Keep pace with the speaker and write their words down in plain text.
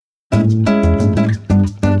Welcome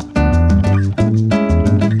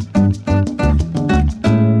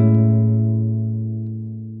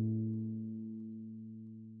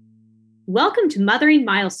to Mothering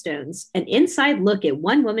Milestones, an inside look at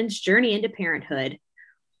one woman's journey into parenthood.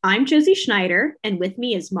 I'm Josie Schneider, and with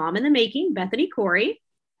me is mom in the making, Bethany Corey.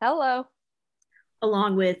 Hello.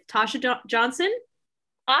 Along with Tasha Johnson.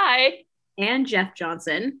 Hi. And Jeff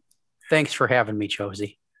Johnson. Thanks for having me,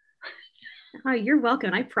 Josie. Oh, you're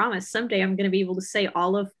welcome. I promise someday I'm going to be able to say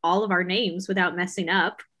all of our names without messing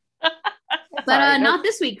up. But not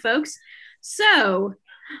this week, folks. So,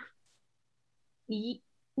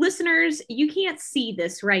 listeners, you can't see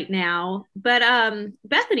this right now, but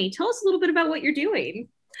Bethany, tell us a little bit about what you're doing.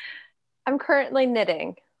 I'm currently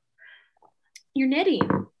knitting. You're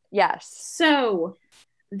knitting? Yes. So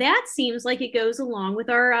that seems like it goes along with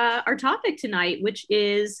our topic tonight, which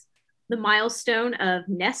is the milestone of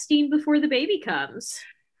nesting before the baby comes.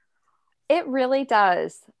 It really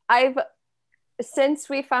does. Since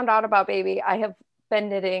we found out about baby, I have been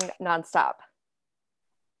knitting nonstop.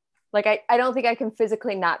 Like, I don't think I can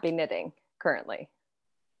physically not be knitting currently.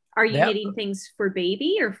 Are you knitting things for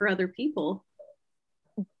baby or for other people?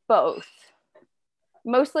 Both.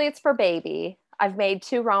 Mostly it's for baby. I've made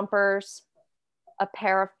 2 rompers, a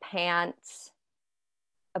pair of pants,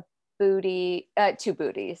 a booty, 2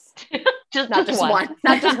 booties. Not just one.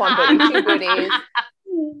 Not just one booty, 2 booties.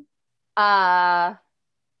 A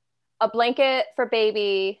blanket for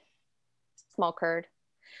baby, small curd.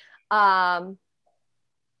 A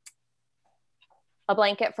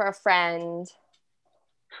blanket for a friend,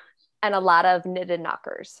 and a lot of knitted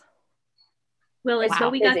knockers. Well, until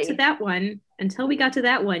we got to that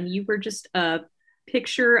one, you were just a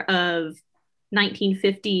picture of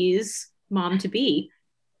 1950s mom to be.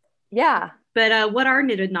 Yeah. But what are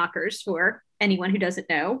knitted knockers for anyone who doesn't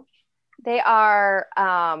know? They are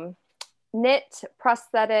knit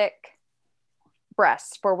prosthetic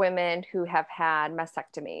breasts for women who have had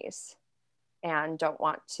mastectomies and don't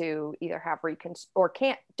want to either have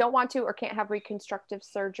can't have reconstructive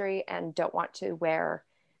surgery and don't want to wear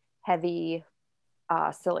heavy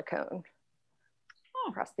silicone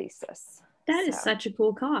prosthesis. That is such a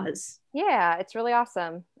cool cause. Yeah, it's really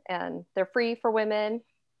awesome. And they're free for women.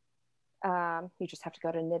 You just have to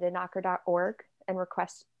go to knittedknocker.org and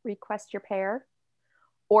request your pair,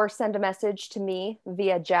 or send a message to me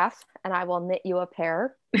via Jeff and I will knit you a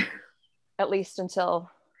pair, at least until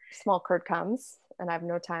small curd comes and I have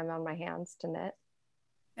no time on my hands to knit.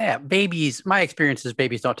 Yeah, my experience is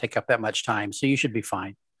babies don't take up that much time, so you should be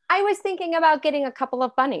fine. I was thinking about getting a couple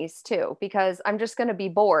of bunnies too, because I'm just going to be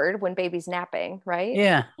bored when baby's napping, right?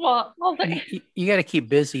 Yeah. Well, you got to keep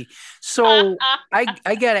busy. So I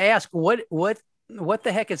got to ask, what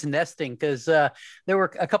the heck is nesting? Because there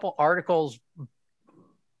were a couple articles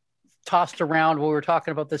tossed around when we were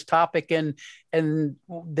talking about this topic, and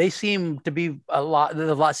they seem to be seems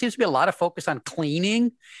to be a lot of focus on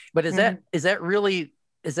cleaning. But is that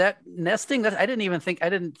nesting? I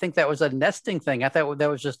didn't think that was a nesting thing. I thought that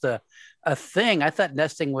was just a thing. I thought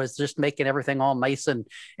nesting was just making everything all nice and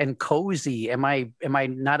cozy. Am I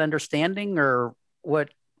not understanding, or what?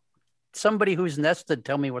 Somebody who's nested,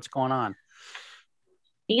 tell me what's going on.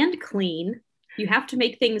 And clean. You have to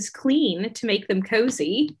make things clean to make them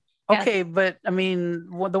cozy. Okay, yeah. But I mean,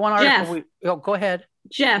 the one article go ahead.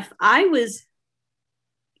 Jeff, I was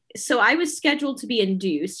scheduled to be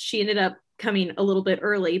induced. She ended up coming a little bit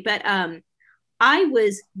early, but I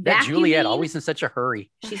was that Juliet always in such a hurry.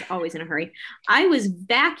 She's always in a hurry. I was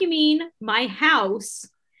vacuuming my house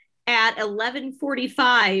at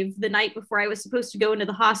 11:45 the night before I was supposed to go into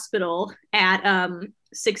the hospital at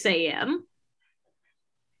 6 a.m.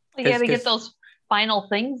 You got to get those final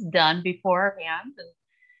things done beforehand. And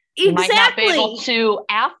exactly. You might not be able to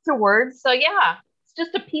afterwards. So yeah, it's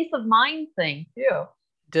just a peace of mind thing too.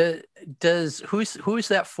 Who's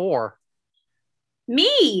that for?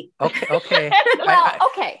 Me. Okay. Well,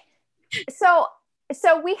 okay. So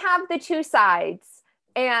we have the 2 sides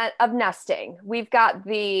of nesting. We've got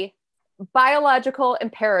the biological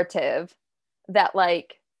imperative that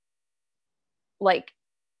like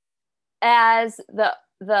as the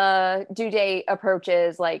due date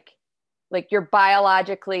approaches, like you're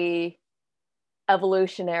biologically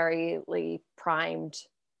evolutionarily primed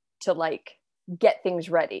to like get things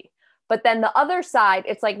ready. But then the other side,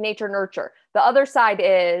 it's like nature nurture. The other side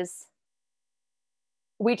is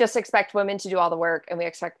we just expect women to do all the work and we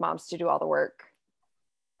expect moms to do all the work.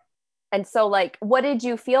 And so like, what did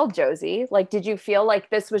you feel, Josie? Like, did you feel like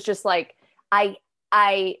this was just like, I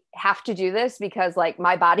have to do this because like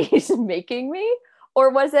my body is making me? Or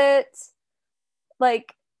was it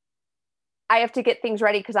like, I have to get things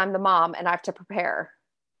ready because I'm the mom and I have to prepare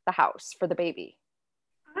the house for the baby.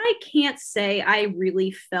 I can't say I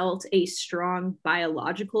really felt a strong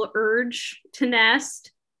biological urge to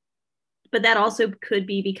nest, but that also could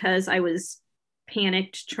be because I was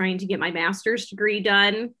panicked trying to get my master's degree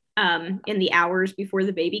done in the hours before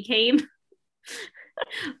the baby came.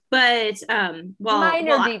 But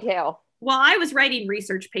minor detail. While I was writing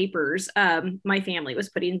research papers, my family was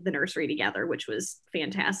putting the nursery together, which was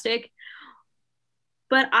fantastic.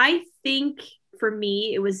 But I think for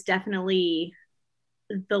me, it was definitely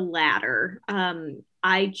the latter.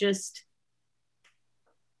 I just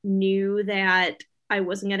knew that I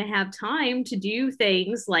wasn't going to have time to do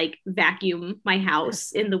things like vacuum my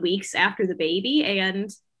house in the weeks after the baby. And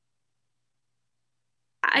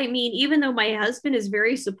I mean, even though my husband is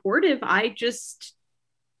very supportive, I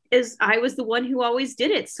was the one who always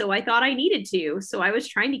did it. So I thought I needed to. So I was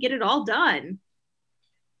trying to get it all done.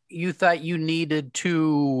 You thought you needed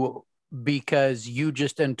to because you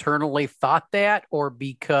just internally thought that, or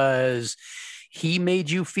because he made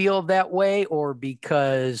you feel that way, or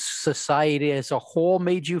because society as a whole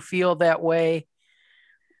made you feel that way,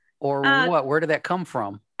 or what? Where did that come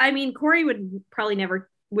from? I mean, Corey would probably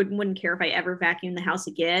wouldn't care if I ever vacuumed the house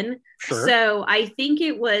again. Sure. So I think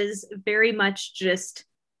it was very much just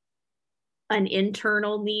an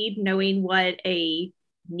internal need, knowing what a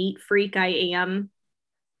neat freak I am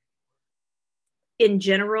in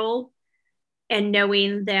general, and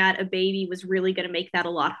knowing that a baby was really going to make that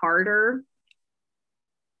a lot harder.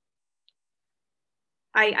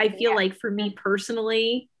 I feel like for me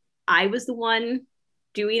personally, I was the one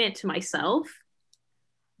doing it to myself.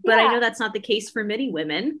 But I know that's not the case for many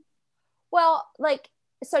women. Well, like,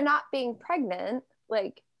 so not being pregnant,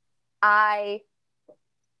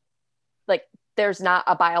 there's not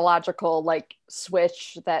a biological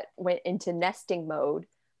switch that went into nesting mode,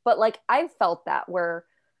 but I've felt that where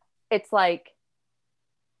it's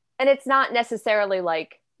and it's not necessarily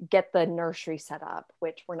get the nursery set up,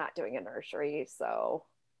 which we're not doing a nursery, so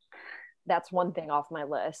that's one thing off my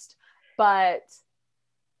list. But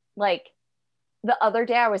the other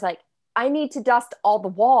day I was I need to dust all the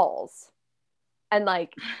walls, and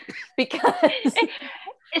because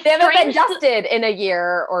they haven't been dusted in a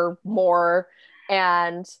year or more,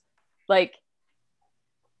 and in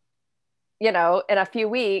a few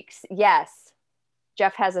weeks, yes,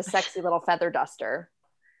 Jeff has a sexy little feather duster.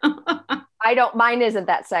 Mine isn't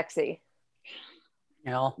that sexy.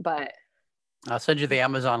 But I'll send you the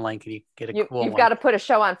Amazon link and you get a cool one. You've got to put a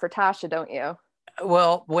show on for Tasha, don't you?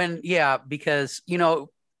 Well, because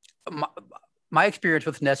my experience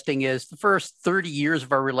with nesting is the first 30 years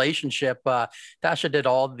of our relationship, Tasha did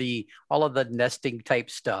all of the nesting type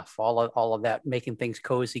stuff, all of that, making things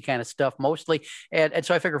cozy kind of stuff mostly. And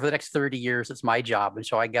so I figure for the next 30 years, it's my job. And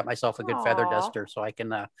so I got myself a good feather duster so I can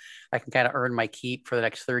kind of earn my keep for the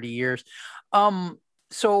next 30 years.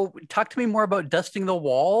 So talk to me more about dusting the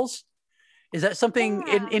walls. Is that something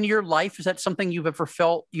in your life? Is that something you've ever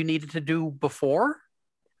felt you needed to do before?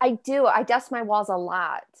 I do. I dust my walls a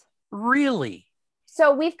lot. Really?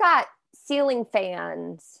 So we've got ceiling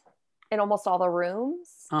fans in almost all the rooms.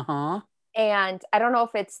 Uh-huh. And I don't know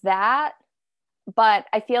if it's that, but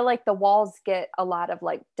I feel like the walls get a lot of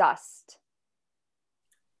dust.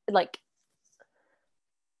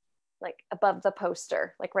 Above the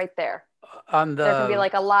poster, right there. There can be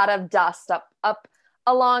a lot of dust up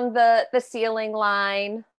along the ceiling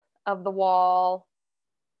line of the wall.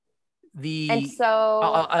 And so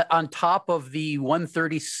on top of the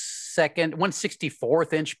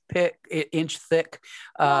 164th inch thick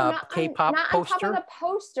K-pop not poster. On top of the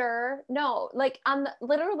poster, no,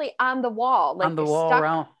 literally on the wall, on the wall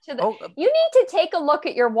around. You need to take a look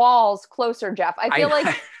at your walls closer, Jeff. I feel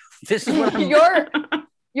this is what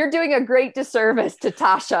you're doing a great disservice to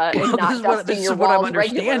Tasha and not dusting your walls. This is what I'm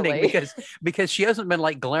understanding because she hasn't been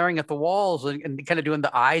glaring at the walls and kind of doing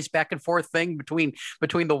the eyes back and forth thing between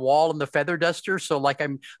the wall and the feather duster. So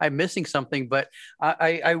I'm missing something, but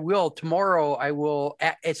I will tomorrow. I will,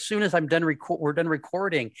 as soon as we're done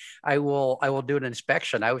recording, I will do an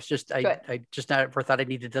inspection. I just never thought I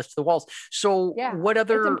needed to dust the walls. So what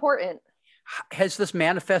other? It's important. Has this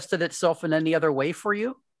manifested itself in any other way for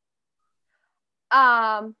you?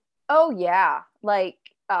 Oh yeah.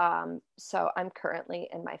 So I'm currently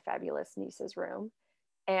in my fabulous niece's room,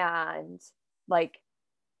 and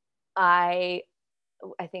I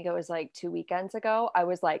think it was 2 weekends ago, I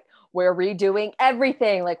was we're redoing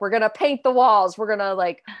everything. We're going to paint the walls. We're going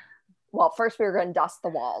to well, first we were going to dust the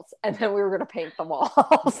walls, and then we were going to paint the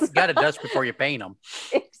walls. You got to dust before you paint them.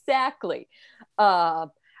 Exactly.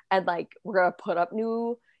 And we're going to put up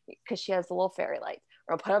new, cause she has the little fairy lights.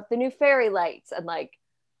 We're gonna put up the new fairy lights. And like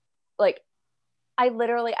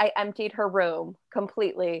I emptied her room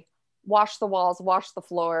completely, washed the walls, washed the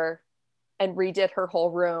floor, and redid her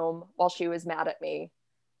whole room while she was mad at me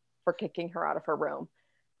for kicking her out of her room.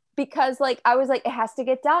 Because like, I was like, it has to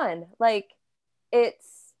get done. Like,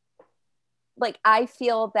 it's like, I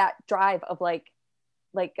feel that drive of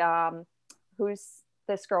who's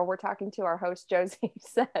this girl we're talking to? Our host, Josie,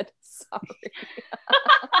 said, sorry.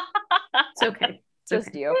 It's okay. It's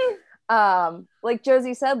just you. Like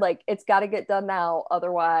Josie said, like, it's got to get done now.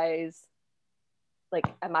 Otherwise, like,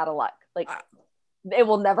 I'm out of luck. Like,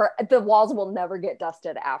 the walls will never get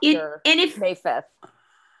dusted after May 5th.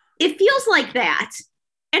 It feels like that.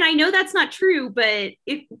 And I know that's not true, but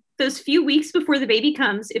if those few weeks before the baby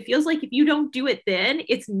comes, it feels like if you don't do it then,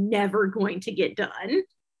 it's never going to get done.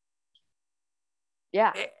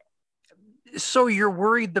 Yeah. So you're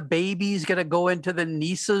worried the baby's going to go into the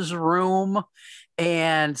niece's room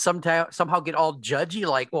and somehow get all judgy,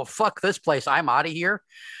 like, well, fuck this place, I'm out of here.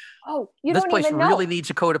 Oh, you this don't place even know. Really needs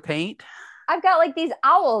a coat of paint. I've got like these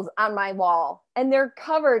owls on my wall and they're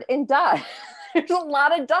covered in dust. There's a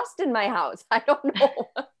lot of dust in my house. I don't know.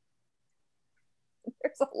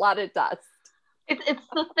 There's a lot of dust. It's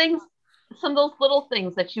the things, some of those little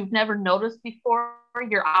things that you've never noticed before.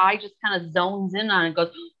 Your eye just kind of zones in on and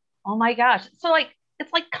goes, oh my gosh. So like,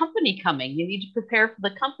 it's like company coming. You need to prepare for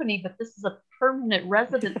the company, but this is a permanent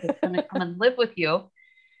resident that's going to come and live with you.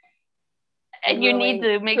 And you need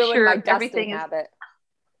to make sure everything is.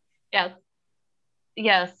 Yes.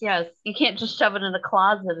 You can't just shove it in a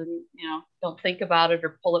closet and, don't think about it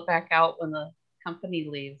or pull it back out when the company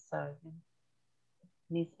leaves. So it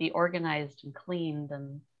needs to be organized and cleaned.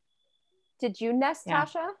 And did you nest,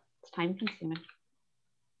 Tasha? It's time consuming.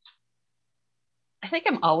 I think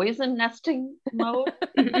I'm always in nesting mode,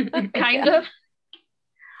 kind of.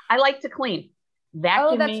 I like to clean. Vacuuming.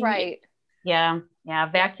 Oh, that's right. Yeah.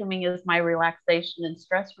 Vacuuming is my relaxation and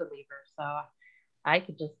stress reliever. So I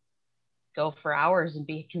could just go for hours and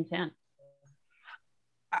be content.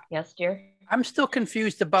 Yes, dear. I'm still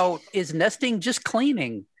confused about, is nesting just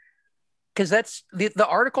cleaning? Because that's the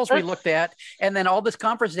articles we looked at, and then all this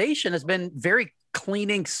conversation has been very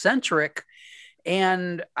cleaning centric,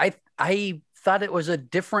 and I thought it was a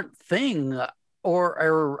different thing,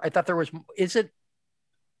 or I thought there was. Is it?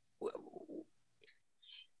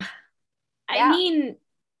 I mean,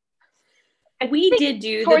 we did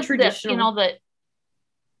do the traditional.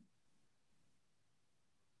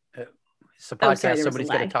 It's a podcast. Somebody's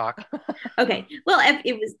going to talk. Okay. Well,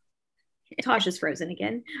 it was. Tasha's frozen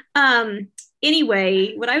again.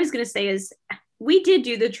 Anyway, what I was going to say is we did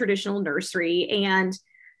do the traditional nursery, and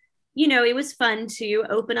it was fun to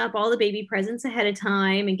open up all the baby presents ahead of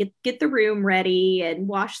time and get the room ready and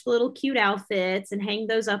wash the little cute outfits and hang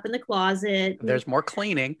those up in the closet. There's more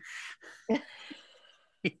cleaning.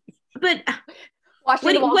 But what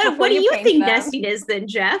do you think nesting is then,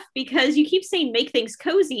 Jeff? Because you keep saying make things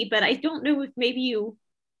cozy, but I don't know if maybe you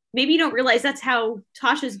don't realize that's how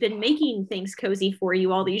Tasha's been making things cozy for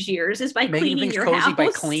you all these years, is by cleaning your house. By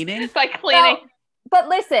cleaning? By cleaning. But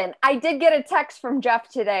listen, I did get a text from Jeff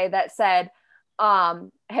today that said,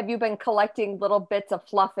 have you been collecting little bits of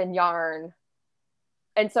fluff and yarn?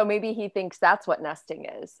 And so maybe he thinks that's what nesting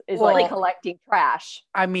is like collecting trash.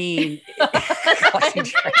 I mean,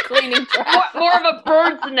 cleaning trash. More of a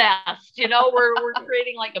bird's nest, we're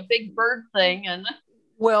creating like a big bird thing. And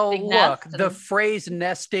well, look, the phrase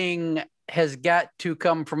nesting has got to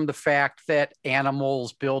come from the fact that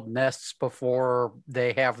animals build nests before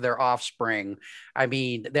they have their offspring. I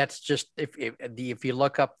mean, that's just if you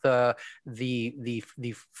look up the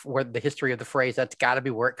history of the phrase, that's got to be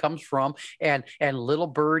where it comes from. And little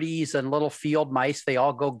birdies and little field mice, they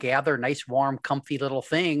all go gather nice, warm, comfy little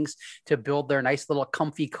things to build their nice little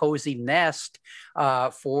comfy, cozy nest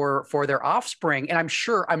for their offspring. And I'm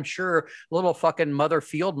sure little fucking mother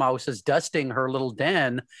field mouse is dusting her little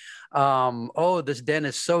den. This den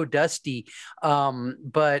is so dusty.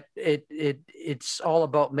 But it's all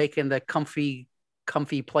about making the comfy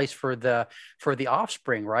place for the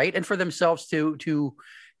offspring, right? And for themselves to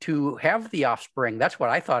have the offspring. That's what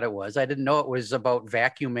I thought it was. I didn't know it was about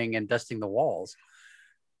vacuuming and dusting the walls.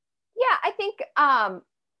 Yeah, I think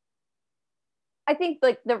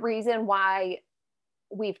like the reason why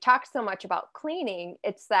we've talked so much about cleaning,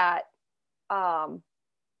 it's that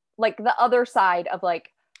like the other side of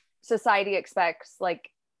like society expects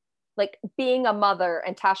like being a mother,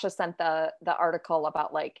 and Tasha sent the article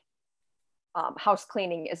about like house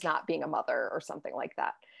cleaning is not being a mother or something like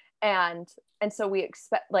that. And so we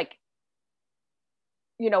expect like,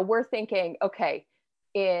 we're thinking, okay,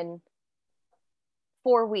 in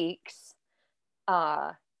 4 weeks,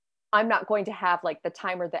 I'm not going to have like the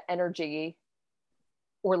time or the energy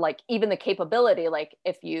or like even the capability, like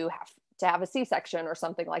if you have to have a C-section or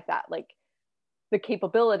something like that, like the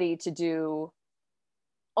capability to do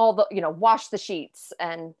all the, wash the sheets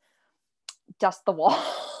and dust the walls.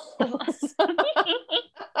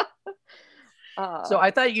 So I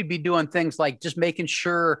thought you'd be doing things like just making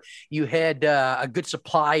sure you had a good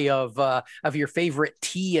supply of your favorite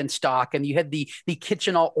tea in stock, and you had the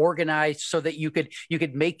kitchen all organized so that you could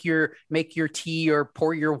make your tea or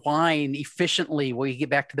pour your wine efficiently when you get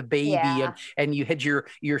back to the baby, Yeah. and you had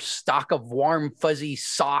your stock of warm fuzzy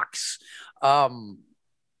socks.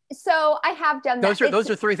 So I have done that. Those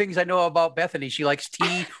are three things I know about Bethany. She likes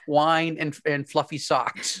tea, wine, and fluffy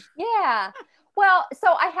socks. Yeah. Well,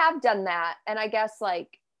 so I have done that. And I guess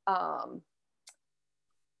like,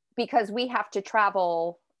 because we have to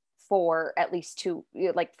travel for at least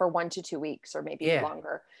for 1 to 2 weeks or maybe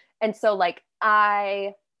longer. And so like,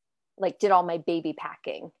 I like did all my baby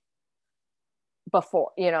packing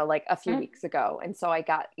before, like a few weeks ago. And so I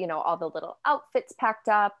got, all the little outfits packed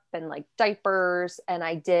up and like diapers. And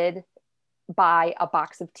I did buy a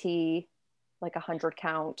box of tea, like 100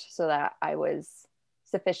 count, so that I was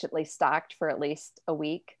sufficiently stocked for at least a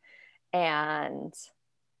week. And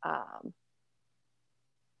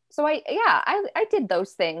so I did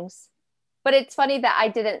those things, but it's funny that I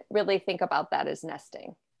didn't really think about that as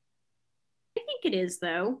nesting. I think it is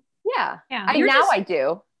though. Yeah. Yeah. I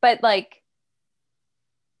do, but like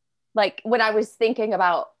when I was thinking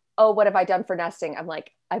about, oh, what have I done for nesting? I'm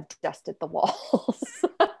like, I've dusted the walls.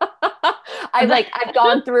 I've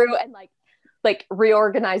gone through and like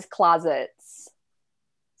reorganized closets.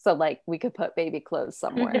 So like we could put baby clothes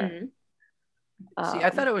somewhere. Mm-hmm. See, I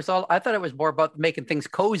thought it was more about making things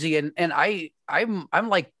cozy, and I'm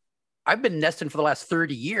like, I've been nesting for the last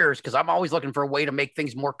 30 years because I'm always looking for a way to make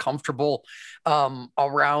things more comfortable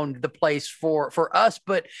around the place for us.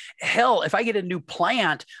 But hell, if I get a new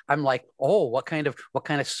plant, I'm like, oh, what kind of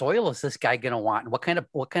soil is this guy gonna want? And what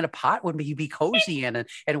kind of pot would he be cozy in?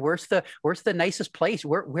 And where's the nicest place?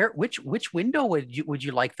 Which window would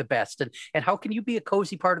you like the best? And how can you be a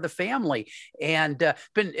cozy part of the family? And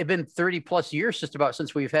it's been 30 plus years just about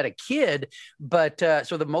since we've had a kid. But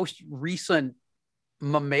so the most recent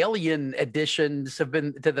mammalian additions have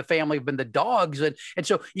been to the family have been the dogs, and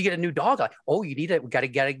so you get a new dog, like, oh, you need got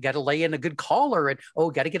to lay in a good collar, and oh,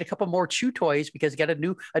 got to get a couple more chew toys because you got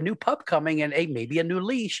a new pup coming, and maybe a new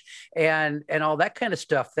leash, and all that kind of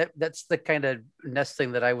stuff. That's the kind of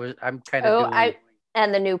nesting that I'm kind of doing.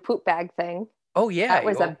 And the new poop bag thing. Oh yeah, that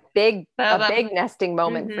was a big nesting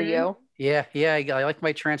moment for you. Yeah, I like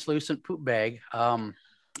my translucent poop bag.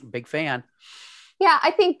 Big fan. Yeah, I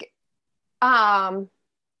think the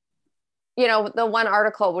one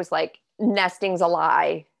article was like, nesting's a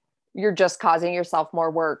lie. You're just causing yourself more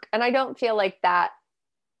work. And I don't feel like that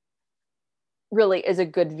really is a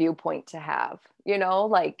good viewpoint to have,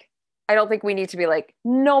 like, I don't think we need to be like,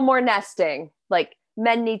 no more nesting. Like,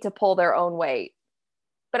 men need to pull their own weight.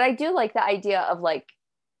 But I do like the idea of like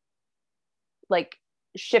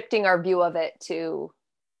shifting our view of it to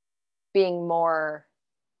being more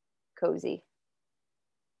cozy.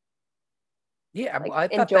 Yeah, like I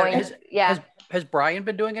thought enjoying. Has Brian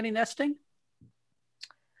been doing any nesting?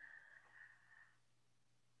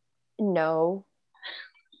 No.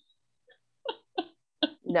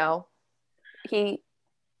 He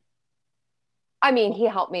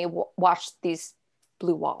helped me wash these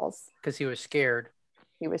blue walls because he was scared.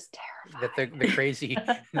 He was terrified that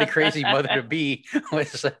the crazy mother to be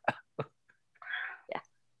was.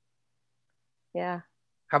 Yeah.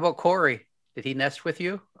 How about Corey? Did he nest with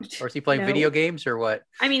you, or is he playing video games, or what?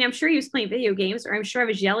 I mean, I'm sure he was playing video games, or I'm sure I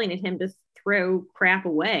was yelling at him to throw crap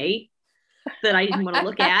away that I didn't want to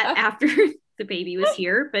look at after the baby was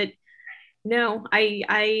here. But no,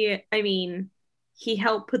 I mean, he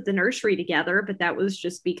helped put the nursery together, but that was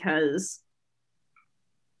just because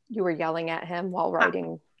you were yelling at him while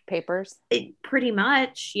writing papers. Pretty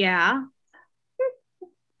much, yeah.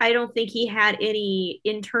 I don't think he had any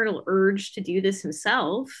internal urge to do this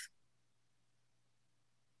himself.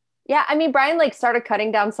 Yeah, I mean, Brian started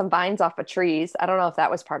cutting down some vines off of trees. I don't know if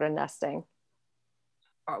that was part of nesting.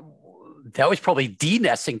 That was probably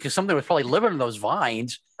de-nesting because something was probably living in those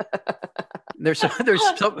vines. There's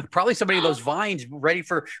probably somebody in those vines ready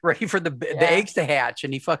for the eggs to hatch,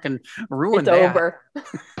 and he fucking ruined it's that. Over.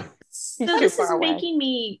 So this is making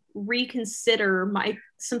me reconsider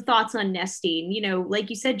some thoughts on nesting. Like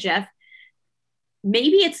you said, Jeff,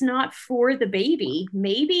 maybe it's not for the baby.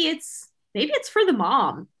 Maybe it's for the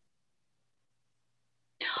mom.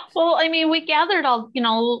 Well, I mean, we gathered all,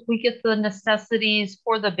 we get the necessities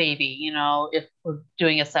for the baby, if we're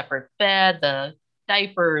doing a separate bed, the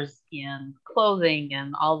diapers and clothing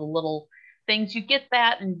and all the little things, you get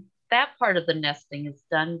that, and that part of the nesting is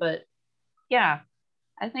done. But yeah,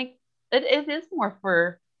 I think it is more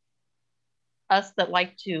for us that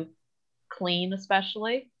like to clean,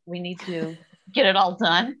 especially. We need to get it all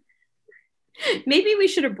done. Maybe we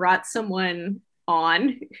should have brought someone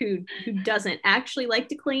on who doesn't actually like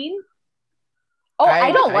to clean. Oh,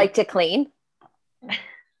 I don't like to clean.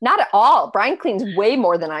 Not at all. Brian cleans way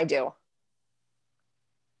more than I do.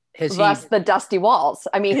 Thus the dusty walls.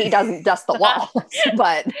 I mean, he doesn't dust the walls,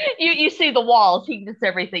 but you see the walls. He does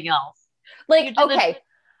everything else. Like, okay,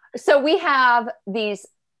 so we have these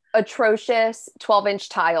atrocious 12-inch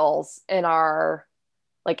tiles in our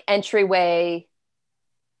like entryway,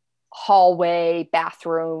 hallway,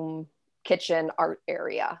 bathroom, kitchen, art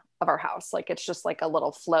area of our house. Like, it's just like a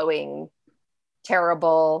little flowing,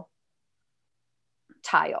 terrible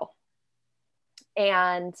tile.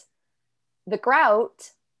 And the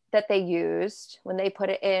grout that they used when they put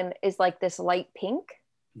it in is like this light pink.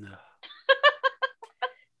 No.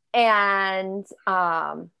 And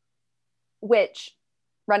which,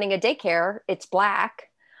 running a daycare, it's black.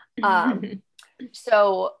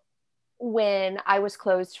 So when I was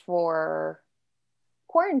closed for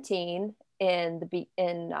quarantine in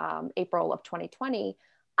April of 2020,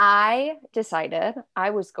 I decided I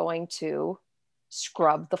was going to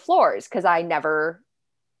scrub the floors, because I never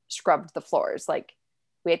scrubbed the floors. Like,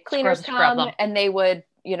 we had cleaners come and they would,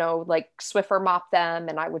 like Swiffer mop them,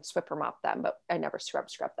 and I would Swiffer mop them, but I never scrub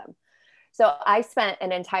them. So I spent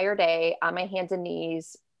an entire day on my hands and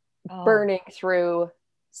knees burning through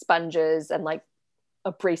sponges and like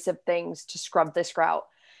abrasive things to scrub this grout.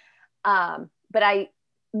 But I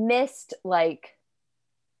missed like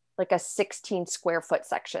a 16 square foot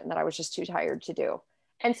section that I was just too tired to do.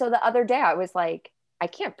 And so the other day I was like, I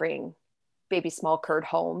can't bring baby small curd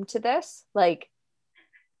home to this. Like,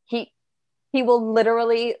 he will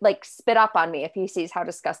literally like spit up on me if he sees how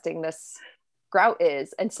disgusting this grout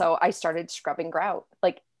is. And so I started scrubbing grout,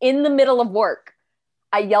 like in the middle of work.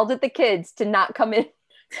 I yelled at the kids to not come in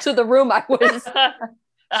to the room I was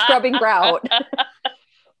scrubbing grout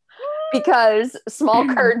because small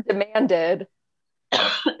curd demanded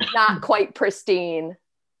not quite pristine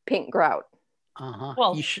pink grout.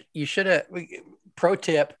 Well, you should have, pro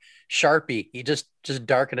tip, Sharpie. You just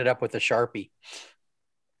darken it up with a Sharpie.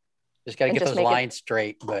 Just got to get those lines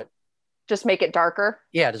straight, but just make it darker.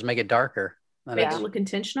 Yeah, just make it darker. Make it look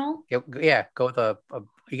intentional. Yeah, go with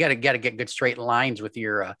you got to get good straight lines with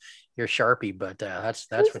your Sharpie, but that's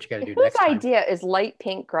what you got to do next time. Whose idea is light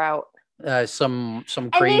pink grout? Some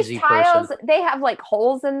crazy and these tiles, person. They have like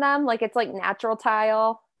holes in them, like it's like natural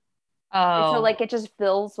tile. Oh, so like it just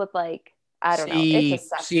fills with like, I don't know. It's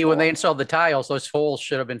see, when they installed the tiles, those holes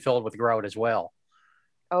should have been filled with grout as well.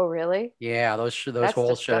 Oh, really? Yeah, those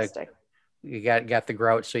holes should have. You got the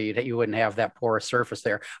grout, so you wouldn't have that porous surface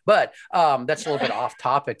there. But that's a little bit off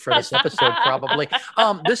topic for this episode, probably.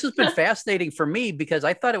 This has been fascinating for me because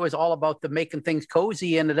I thought it was all about the making things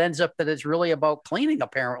cozy, and it ends up that it's really about cleaning,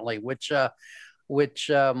 apparently, which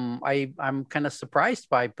I'm kind of surprised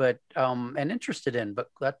by, but and interested in. But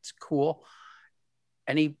that's cool.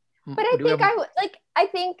 But I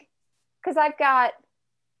think because I've got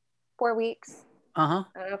 4 weeks. I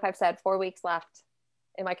don't know if I've said 4 weeks left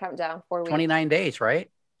in my countdown. 4 weeks. 29 days,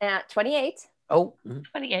 right? 28. Oh,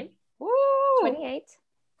 28. Woo! 28.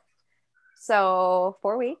 So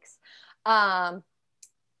 4 weeks. So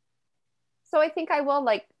I think I will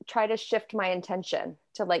like try to shift my intention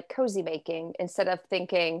to like cozy making instead of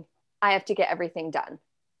thinking I have to get everything done.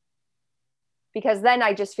 Because then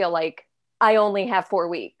I just feel like I only have 4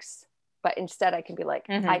 weeks, but instead I can be like,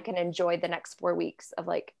 I can enjoy the next 4 weeks of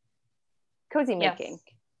like cozy making. Yes.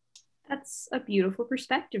 That's a beautiful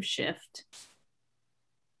perspective shift.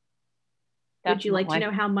 Definitely. Would you like to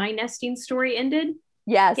know how my nesting story ended?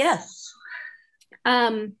 Yes.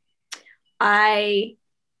 I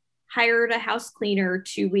hired a house cleaner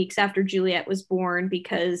 2 weeks after Juliet was born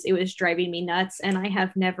because it was driving me nuts, and I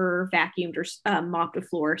have never vacuumed or mopped a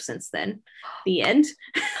floor since then. The end.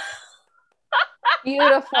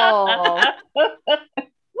 Beautiful.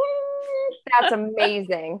 That's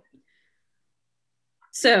amazing.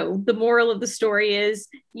 So the moral of the story is,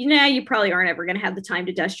 you probably aren't ever going to have the time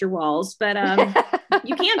to dust your walls, but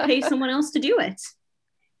you can pay someone else to do it.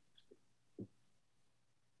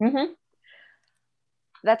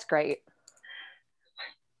 That's great.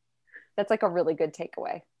 That's like a really good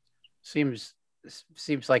takeaway. Seems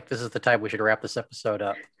like this is the time we should wrap this episode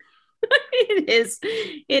up. It is.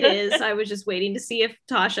 It is. I was just waiting to see if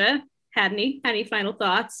Tasha had any final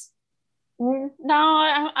thoughts.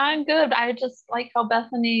 No, I'm good. I just like how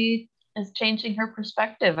Bethany is changing her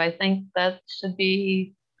perspective. I think that should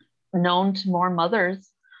be known to more mothers,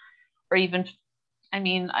 or even, I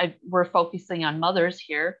mean, we're focusing on mothers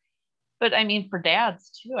here, but I mean for dads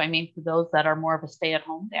too. I mean for those that are more of a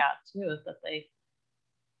stay-at-home dad too, that they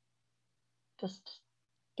just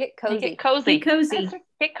Get cozy. get cozy. Get cozy.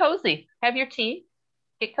 Get cozy. Have your tea.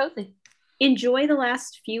 Get cozy. Enjoy the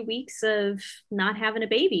last few weeks of not having a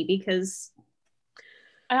baby, because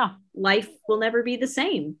Yeah. life will never be the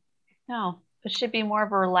same. No, it should be more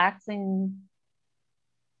of a relaxing,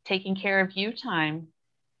 taking care of you time.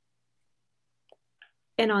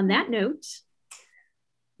 And on that note,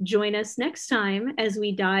 join us next time as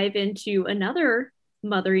we dive into another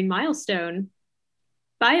mothering milestone.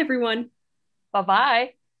 Bye, everyone.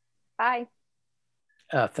 Bye-bye. Bye.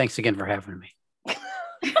 Thanks again for having me.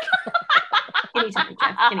 Anytime,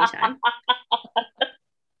 Jeff. Anytime.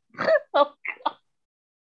 Oh,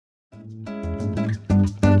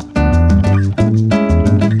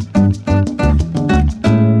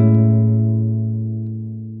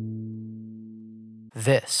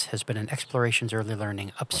 This has been an Explorations Early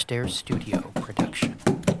Learning Upstairs Studio production.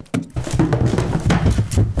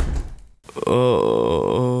 Oh.